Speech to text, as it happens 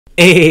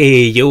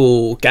Hey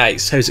yo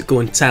guys, how's it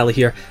going? Tally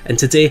here, and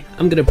today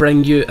I'm going to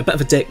bring you a bit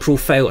of a deck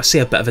profile. I say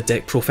a bit of a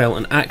deck profile,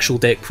 an actual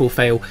deck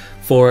profile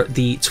for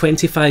the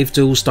 25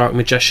 Duels Dark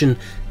Magician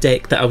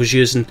deck that I was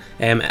using.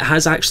 It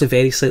has actually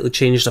very slightly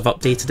changed. I've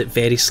updated it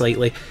very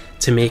slightly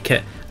to make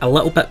it a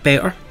little bit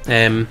better.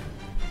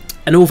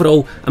 And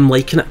overall, I'm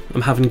liking it.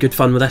 I'm having good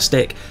fun with this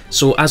deck.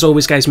 So as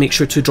always guys, make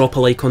sure to drop a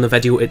like on the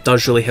video. It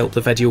does really help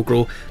the video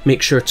grow.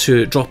 Make sure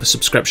to drop a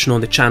subscription on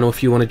the channel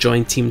if you want to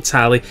join Team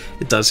Tally.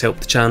 It does help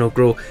the channel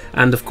grow.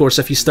 And of course,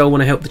 if you still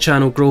want to help the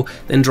channel grow,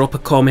 then drop a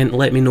comment and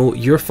let me know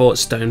your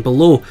thoughts down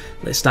below.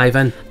 Let's dive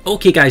in.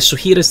 Okay guys, so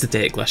here is the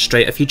deck list,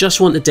 right? If you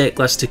just want the deck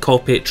list to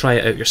copy it, try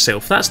it out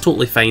yourself, that's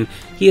totally fine.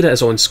 Here it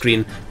is on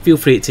screen. Feel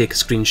free to take a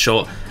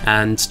screenshot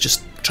and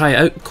just try it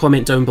out,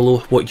 comment down below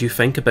what you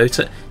think about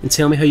it, and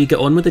tell me how you get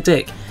on with the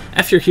deck.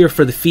 If you're here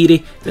for the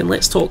theory, then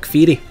let's talk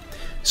theory.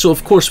 So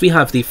of course we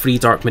have the free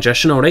Dark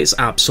Magician, alright, it's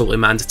absolutely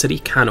mandatory,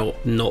 you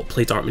cannot not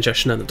play Dark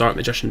Magician in the Dark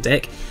Magician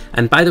deck.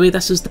 And by the way,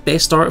 this is the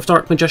best art of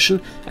Dark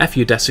Magician. If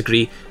you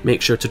disagree,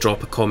 make sure to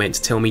drop a comment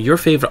to tell me your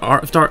favourite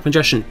art of Dark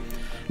Magician.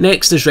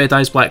 Next is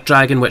Red-Eyes Black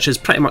Dragon, which is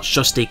pretty much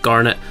just a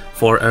garnet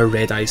for our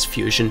Red-Eyes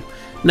fusion.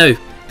 Now,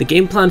 the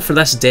game plan for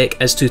this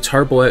deck is to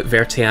turbo out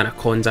Verte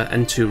Anaconda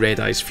into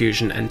Red-Eyes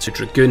Fusion into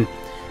Dragoon.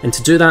 And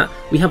to do that,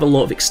 we have a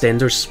lot of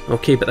extenders,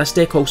 okay, but this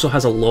deck also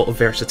has a lot of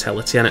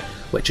versatility in it,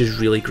 which is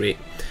really great.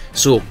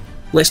 So,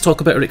 let's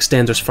talk about our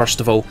extenders first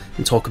of all,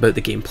 and talk about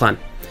the game plan.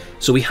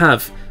 So we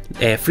have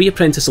Free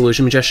Apprentice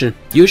Illusion Magician.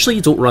 Usually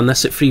you don't run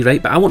this at free,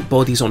 right, but I want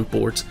bodies on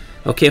board.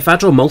 Okay, if I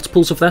draw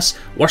multiples of this,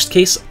 worst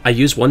case, I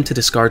use one to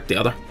discard the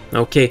other.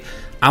 Okay,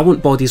 I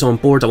want bodies on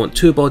board, I want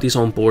two bodies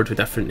on board with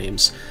different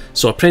names.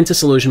 So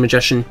Apprentice Illusion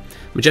Magician,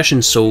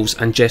 Magician Souls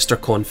and Jester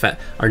Confit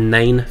are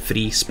 9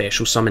 free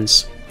special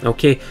summons.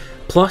 Okay,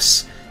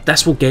 plus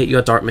this will get you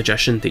a Dark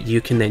Magician that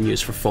you can then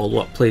use for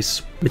follow-up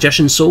plays.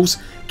 Magician Souls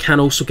can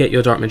also get you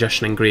a Dark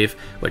Magician Engrave,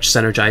 which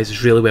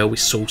synergizes really well with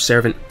Soul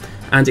Servant,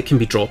 and it can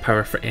be draw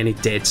power for any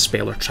dead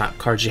spell or trap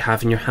cards you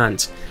have in your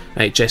hand.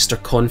 Right, Jester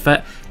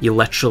Confit, you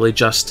literally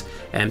just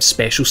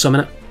special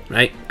summon it.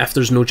 Right, if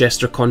there's no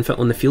Jester Confit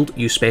on the field,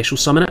 you special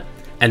summon it,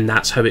 and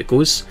that's how it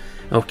goes.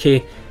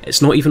 Okay,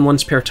 it's not even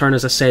once per turn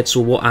as I said,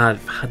 so what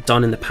I've had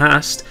done in the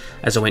past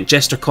is I went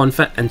Jester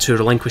Confit into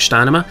Relinquished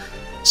Anima,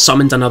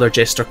 summoned another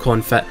Jester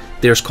Confit,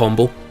 there's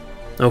combo.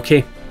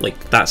 Okay,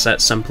 like that's it,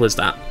 simple as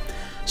that.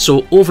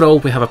 So overall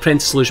we have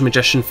Apprentice Illusion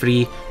Magician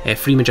free,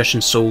 free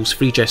Magician Souls,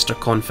 free Jester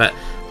Confit,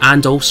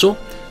 and also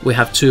we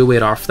have 2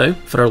 Where Art Thou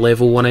for our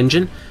level 1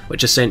 engine,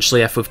 which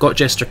essentially if we've got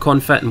Jester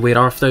Confit and Where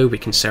Art Thou, we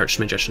can search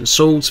Magician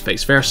Souls,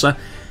 vice versa.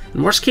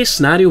 In worst case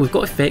scenario, we've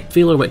got Effect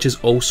Veiler, which is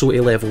also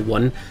a level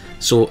 1,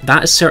 so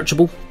that is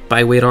searchable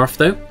by Where Art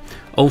Thou.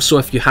 Also,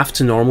 if you have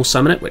to normal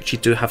summon it, which you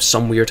do have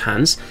some weird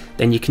hands,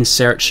 then you can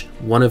search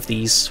one of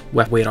these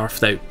with Where Art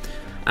Thou.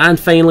 And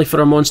finally for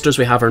our monsters,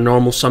 we have our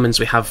normal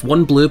summons. We have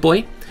 1 Blue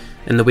Boy.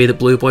 And the way that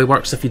Blue Boy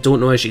works, if you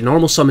don't know, is you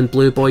normal summon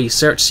Blue Boy, you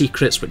search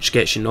secrets, which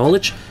gets you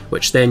knowledge,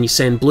 which then you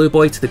send Blue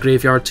Boy to the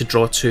graveyard to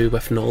draw 2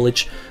 with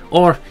knowledge.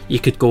 Or you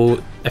could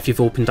go, if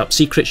you've opened up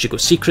secrets, you go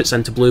secrets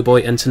into Blue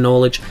Boy into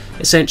knowledge.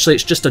 Essentially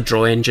it's just a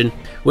draw engine.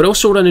 We're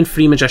also running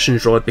free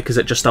Magician's Rod because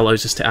it just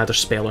allows us to add a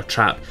spell or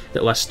trap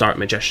that lists Dark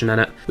Magician in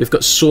it. We've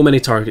got so many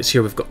targets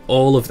here, we've got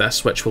all of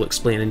this, which we'll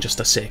explain in just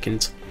a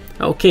second.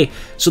 Okay,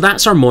 so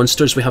that's our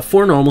monsters. We have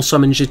 4 normal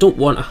summons. You don't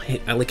want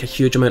like a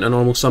huge amount of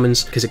normal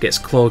summons because it gets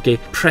cloggy.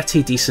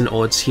 Pretty decent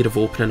odds here of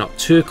opening up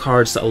 2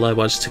 cards that allow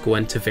us to go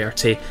into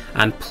Verte,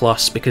 and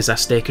plus, because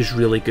this deck is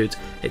really good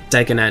at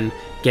digging in,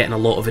 getting a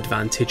lot of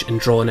advantage and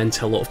drawing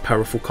into a lot of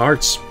powerful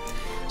cards.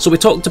 So we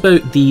talked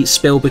about the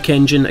Spellbook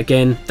engine.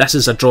 Again, this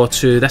is a draw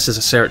 2, this is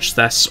a search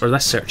this, or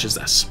this searches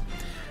this.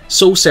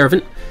 Soul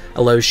Servant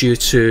allows you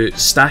to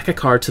stack a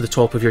card to the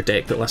top of your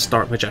deck that lists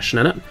Dark Magician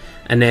in it,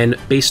 and then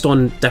based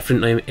on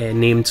different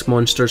named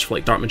monsters for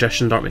like Dark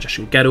Magician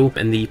Gyro,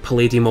 and the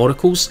Palladium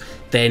Oracles,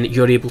 then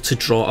you're able to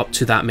draw up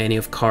to that many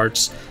of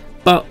cards.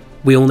 But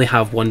we only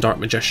have 1 Dark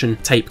Magician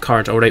type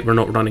card, alright, we're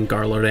not running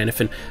Girl or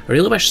anything. I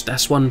really wish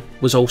this one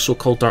was also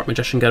called Dark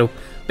Magician Gyro,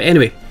 but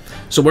anyway.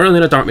 So we're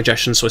running a Dark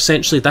Magician, so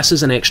essentially this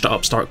is an extra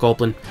Upstart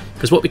Goblin,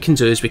 because what we can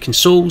do is we can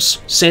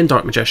Souls, send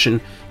Dark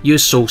Magician,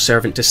 use Soul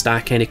Servant to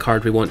stack any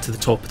card we want to the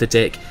top of the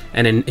deck,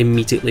 and then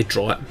immediately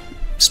draw it.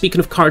 Speaking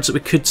of cards that we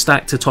could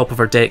stack to the top of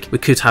our deck, we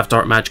could have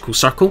Dark Magical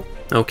Circle.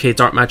 Okay,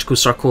 Dark Magical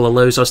Circle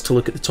allows us to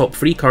look at the top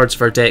 3 cards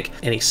of our deck.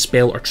 Any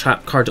spell or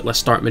trap card that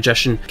lists Dark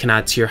Magician can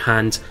add to your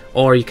hand,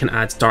 or you can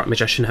add Dark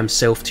Magician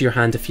himself to your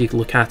hand if you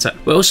look at it.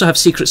 We also have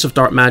Secrets of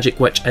Dark Magic,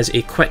 which is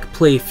a quick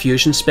play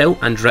fusion spell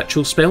and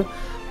ritual spell,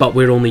 but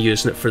we're only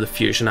using it for the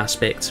fusion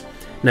aspect.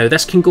 Now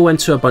this can go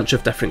into a bunch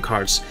of different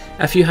cards.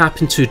 If you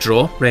happen to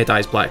draw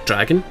Red-Eyes Black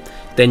Dragon,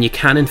 then you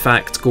can in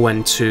fact go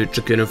into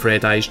Dragoon of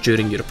Red Eyes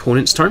during your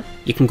opponent's turn.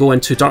 You can go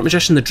into Dark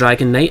Magician the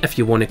Dragon Knight if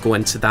you want to go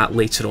into that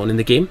later on in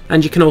the game.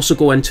 And you can also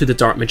go into the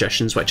Dark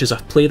Magicians, which is a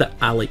play that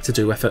I like to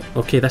do with it.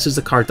 Okay, this is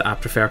the card that I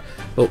prefer.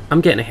 Well,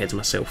 I'm getting ahead of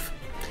myself.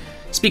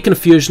 Speaking of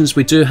fusions,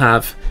 we do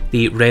have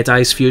the Red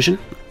Eyes fusion.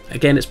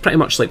 Again, it's pretty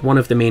much like one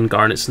of the main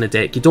garnets in the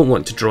deck. You don't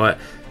want to draw it.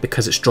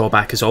 because its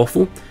drawback is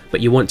awful,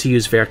 but you want to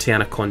use Verte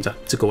Anaconda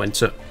to go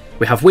into it.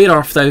 We have Wear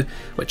Earththou,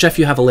 which if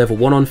you have a level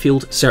 1 on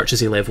field,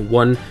 searches a level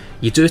 1.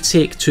 You do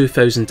take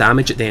 2000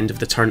 damage at the end of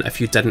the turn if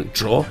you didn't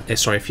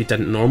if you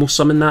didn't normal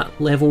summon that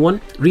level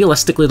 1.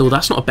 Realistically though,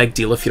 that's not a big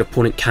deal if your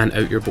opponent can't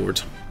out your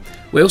board.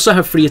 We also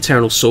have Free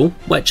Eternal Soul,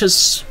 which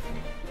is...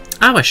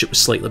 I wish it was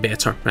slightly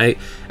better, right?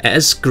 It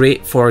is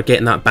great for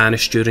getting that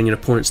banished during your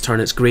opponent's turn.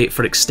 It's great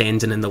for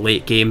extending in the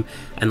late game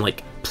and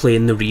like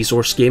playing the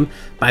resource game.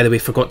 By the way,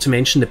 forgot to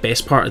mention the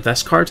best part of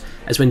this card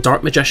is when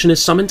Dark Magician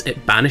is summoned,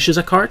 it banishes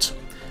a card.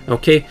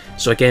 Okay,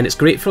 so again, it's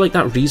great for like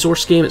that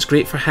resource game, it's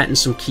great for hitting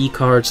some key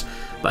cards,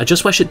 but I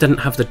just wish it didn't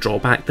have the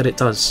drawback that it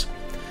does.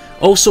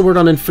 Also, we're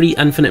running free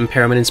Infinite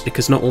Impermanence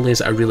because not only is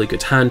it a really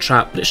good hand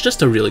trap, but it's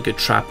just a really good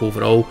trap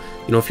overall.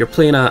 You know, if you're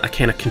playing a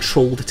kind of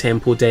controlled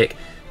tempo deck,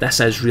 this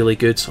is really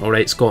good.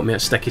 Alright, it's got me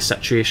at sticky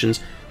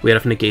situations where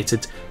I've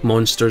negated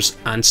monsters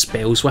and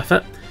spells with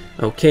it.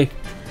 Okay.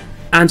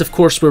 And of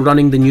course we're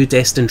running the new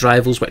Destined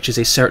Rivals, which is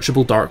a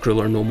searchable Dark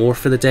Ruler no more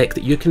for the deck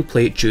that you can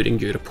play during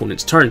your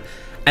opponent's turn.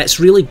 It's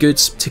really good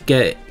to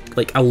get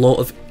like a lot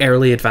of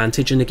early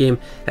advantage in the game.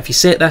 If you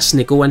set this and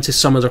they go into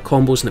some of their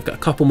combos and they've got a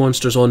couple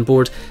monsters on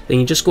board, then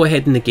you just go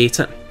ahead and negate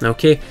it,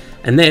 okay?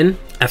 And then,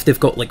 if they've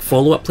got like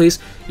follow-up plays,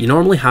 you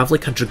normally have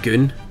like a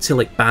Dragoon to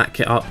like back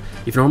it up.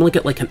 You've normally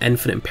got like an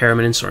Infinite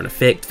Impermanence or an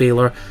Effect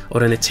Veiler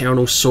or an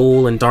Eternal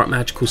Soul and Dark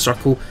Magical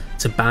Circle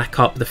to back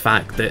up the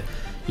fact that,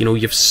 you know,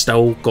 you've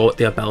still got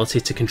the ability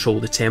to control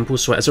the tempo,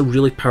 so it is a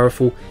really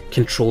powerful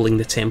controlling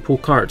the tempo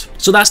card.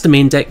 So that's the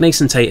main deck,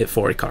 nice and tight at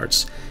 40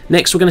 cards.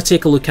 Next we're going to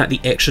take a look at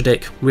the extra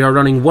deck. We are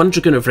running 1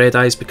 Dragoon of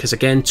Red-Eyes because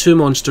again 2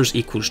 monsters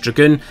equals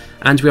Dragoon,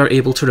 and we are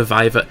able to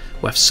revive it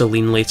with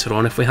Selene later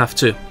on if we have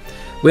to.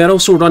 We are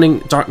also running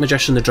Dark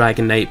Magician the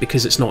Dragon Knight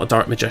because it's not a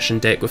Dark Magician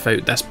deck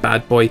without this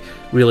bad boy,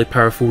 really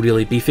powerful,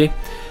 really beefy.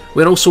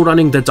 We're also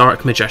running the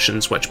Dark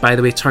Magicians, which by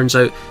the way turns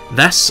out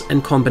this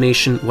in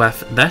combination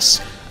with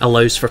this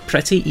allows for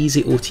pretty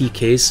easy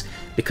OTKs,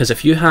 because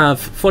if you have,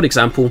 for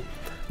example,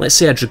 let's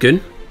say a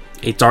Dragoon,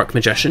 a Dark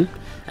Magician,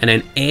 and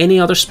then any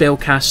other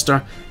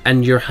spellcaster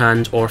in your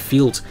hand or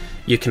field,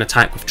 you can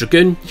attack with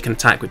Dragoon, you can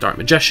attack with Dark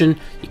Magician,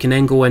 you can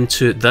then go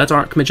into the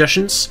Dark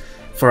Magicians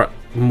for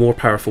more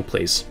powerful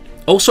plays.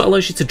 Also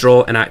allows you to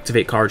draw and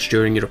activate cards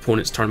during your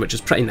opponent's turn, which is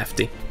pretty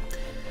nifty.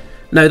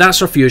 Now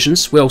that's our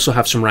fusions. We also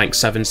have some rank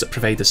 7s that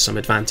provide us some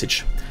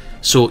advantage.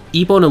 So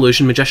Ebon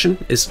Illusion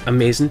Magician is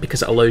amazing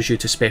because it allows you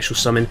to special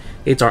summon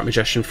a Dark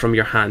Magician from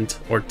your hand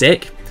or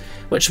deck,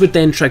 which would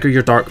then trigger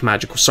your Dark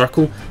Magical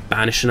Circle,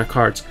 banishing a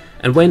card.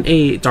 And when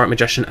a Dark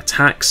Magician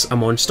attacks a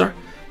monster,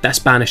 this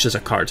banishes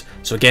a card.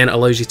 So again, it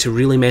allows you to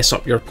really mess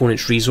up your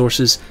opponent's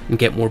resources and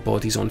get more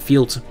bodies on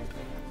field.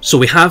 So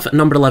we have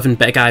number 11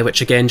 Big Eye,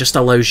 which again just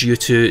allows you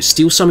to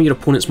steal some of your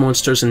opponent's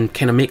monsters and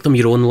kind of make them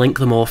your own, link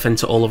them off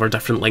into all of our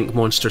different link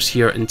monsters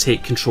here and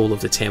take control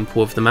of the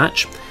tempo of the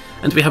match.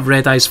 And we have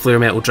Red-Eyes Flare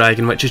Metal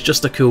Dragon, which is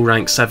just a cool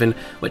rank 7,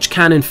 which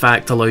can in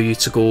fact allow you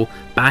to go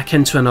back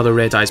into another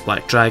Red-Eyes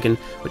Black Dragon,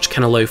 which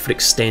can allow for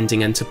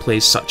extending into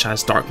plays such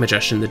as Dark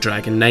Magician the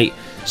Dragon Knight.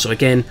 So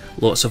again,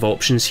 lots of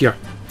options here.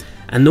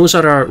 And those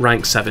are our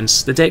rank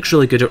 7s. The deck's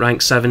really good at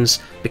rank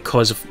 7s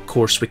because of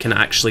course we can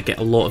actually get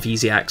a lot of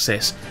easy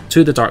access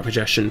to the Dark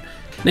Magician.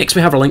 Next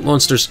we have our Link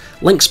monsters.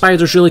 Link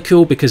Spider's really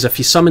cool because if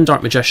you summon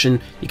Dark Magician,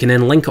 you can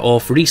then link it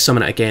off,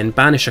 resummon it again,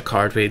 banish a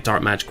card with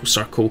Dark Magical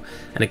Circle,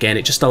 and again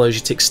it just allows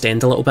you to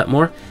extend a little bit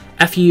more.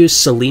 If you use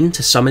Selene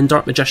to summon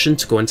Dark Magician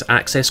to go into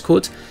Access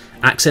Code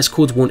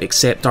won't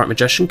accept Dark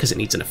Magician because it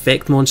needs an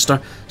effect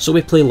monster, so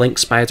we play Link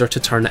Spider to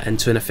turn it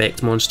into an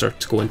effect monster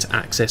to go into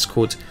Access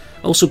Code.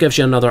 Also gives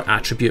you another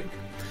attribute.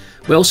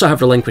 We also have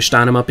Relinquished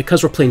Anima.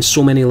 Because we're playing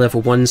so many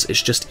level 1s,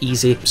 it's just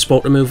easy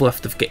spot removal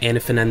if they've got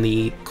anything in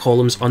the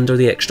columns under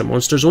the extra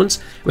monster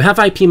zones. We have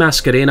IP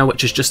Masquerena,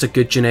 which is just a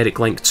good generic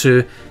link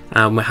 2.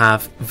 We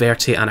have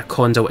Verte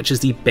Anaconda, which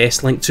is the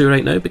best link 2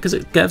 right now because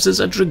it gives us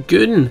a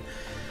Dragoon.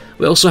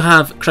 We also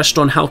have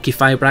Crystron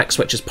Halqifibrax,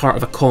 which is part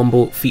of a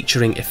combo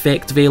featuring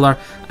Effect Veiler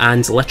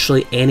and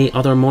literally any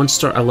other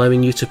monster,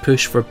 allowing you to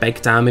push for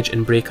big damage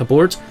and break a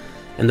board.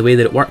 And the way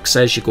that it works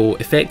is you go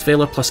Effect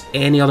Veiler plus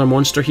any other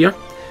monster here,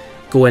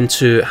 go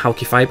into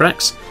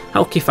Halqifibrax.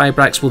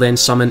 Halqifibrax will then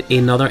summon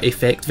another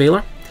Effect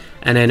Veiler,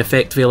 and then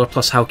Effect Veiler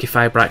plus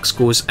Halqifibrax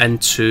goes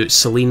into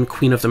Selene,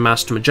 Queen of the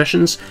Master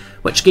Magicians,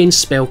 which gains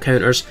spell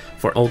counters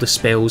for all the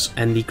spells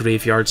in the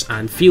graveyards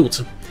and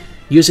fields.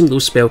 Using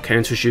those spell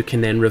counters you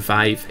can then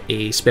revive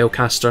a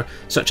spellcaster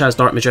such as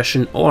Dark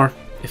Magician or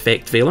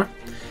Effect Veiler.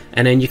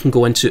 And then you can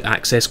go into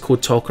Access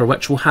Code Talker,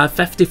 which will have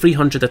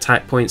 5300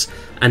 attack points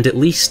and at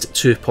least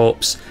 2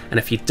 pops, and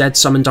if you did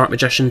summon Dark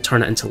Magician,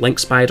 turn it into Link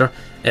Spider,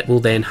 it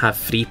will then have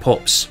 3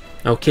 pops.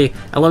 Okay,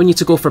 allowing you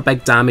to go for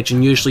big damage,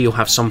 and usually you'll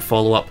have some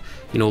follow-up,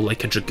 you know,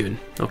 like a Dragoon.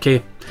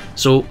 Okay,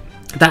 so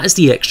that is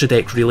the extra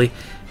deck really.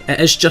 It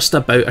is just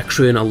about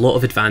accruing a lot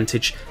of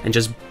advantage and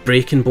just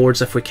breaking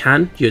boards if we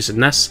can,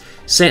 using this,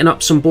 setting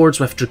up some boards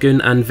with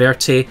Dragoon and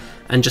Verte,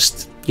 and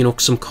just, you know,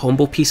 some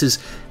combo pieces.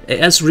 it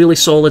is really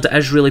solid, it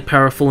is really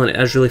powerful, and it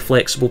is really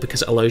flexible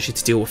because it allows you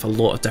to deal with a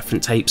lot of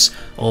different types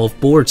of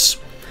boards.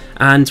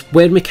 And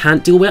when we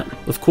can't deal with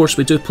it, of course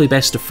we do play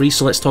best of 3,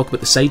 so let's talk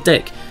about the side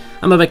deck.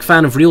 I'm a big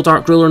fan of Real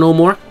Dark Ruler no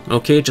more.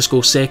 Okay, just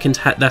go second,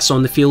 hit this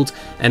on the field,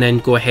 and then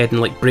go ahead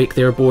and like break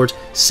their board,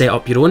 set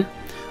up your own.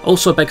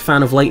 Also a big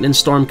fan of Lightning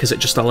Storm because it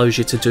just allows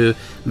you to do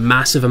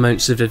massive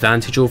amounts of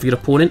advantage over your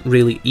opponent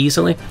really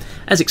easily.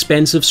 It's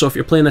expensive, so if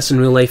you're playing this in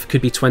real life, it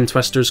could be Twin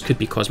Twisters, could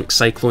be Cosmic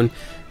Cyclone,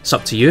 it's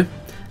up to you.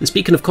 And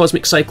speaking of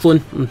Cosmic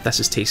Cyclone, this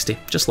is tasty,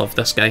 just love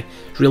this guy,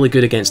 it's really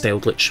good against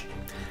Eldritch.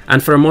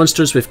 And for our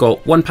monsters, we've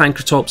got 1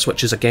 Pancratops,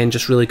 which is again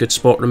just really good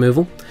spot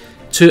removal,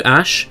 2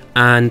 Ash,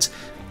 and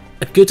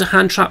a good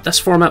hand trap this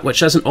format,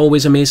 which isn't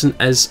always amazing,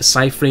 is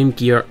Psyframe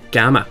Gear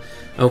Gamma.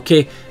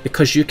 Okay,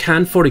 because you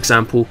can, for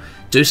example,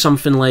 do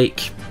something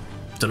like,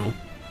 I don't know,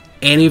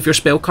 any of your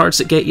spell cards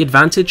that get you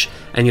advantage,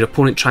 and your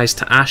opponent tries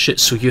to Ash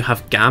it, so you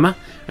have Gamma,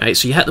 right?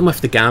 So you hit them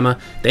with the Gamma,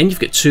 then you've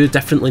got 2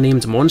 differently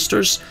named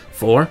monsters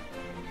for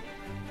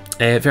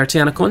Verti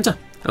Anaconda.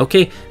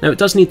 Okay, now it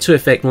does need 2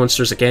 effect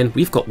monsters again.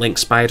 We've got Link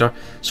Spider,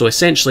 so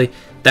essentially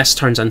this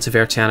turns into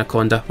Verti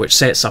Anaconda, which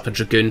sets up a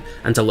Dragoon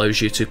and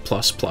allows you to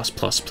plus.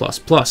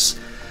 Alrighty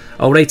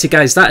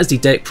guys, that is the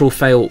deck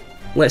profile.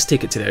 Let's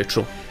take it to the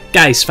outro.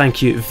 Guys,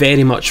 thank you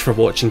very much for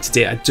watching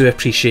today. I do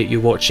appreciate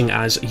you watching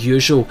as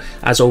usual.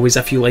 As always,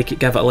 if you like it,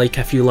 give it a like.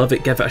 If you love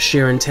it, give it a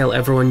share and tell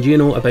everyone you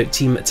know about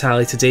Team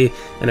Tally today.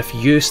 And if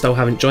you still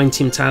haven't joined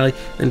Team Tally,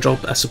 then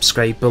drop a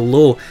subscribe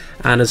below.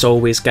 And as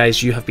always,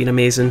 guys, you have been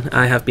amazing.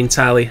 I have been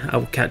Tally. I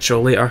will catch you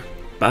all later.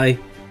 Bye.